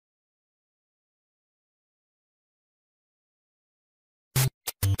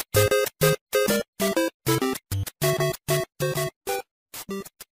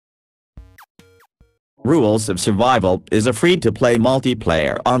Rules of Survival is a free-to-play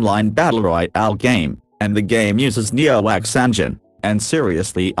multiplayer online battle royale game, and the game uses NeoX engine, and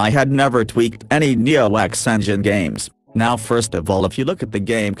seriously I had never tweaked any NeoX engine games. Now first of all, if you look at the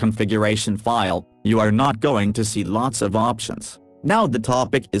game configuration file, you are not going to see lots of options. Now the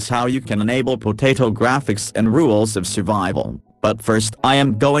topic is how you can enable potato graphics and Rules of Survival, but first I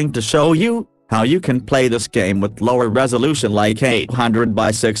am going to show you how you can play this game with lower resolution like 800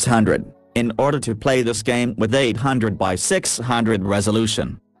 by 600. In order to play this game with 800 by 600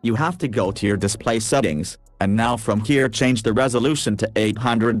 resolution, you have to go to your display settings, and now from here change the resolution to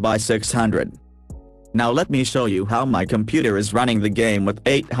 800 by 600. Now let me show you how my computer is running the game with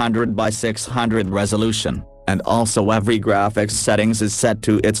 800 by 600 resolution, and also every graphics settings is set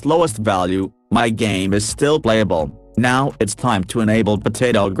to its lowest value. My game is still playable. Now it's time to enable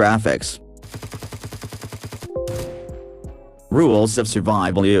potato graphics. Rules of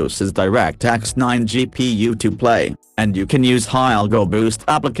Survival uses DirectX 9 GPU to play, and you can use High-Algo Boost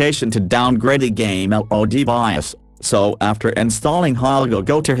application to downgrade the game LOD BIOS. So after installing High-Algo,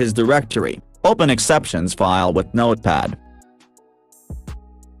 go to his directory, open exceptions file with Notepad.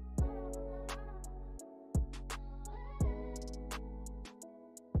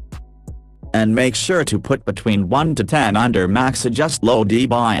 And make sure to put between 1 to 10 under max adjust LOD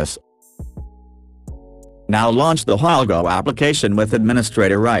BIOS. Now launch the High-Algo application with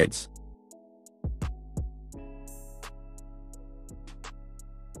administrator rights.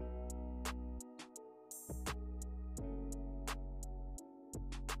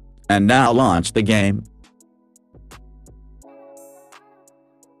 And now launch the game.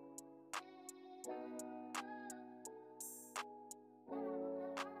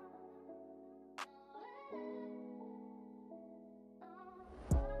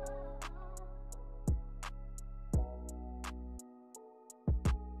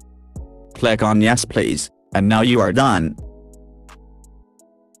 Click on yes please, and now you are done.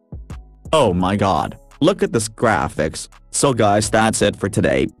 Oh my god, look at this graphics. So guys, that's it for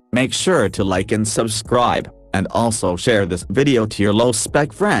today. Make sure to like and subscribe, and also share this video to your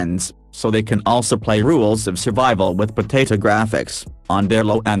low-spec friends, so they can also play Rules of Survival with potato graphics on their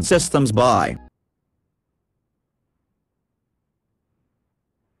low-end systems. Bye.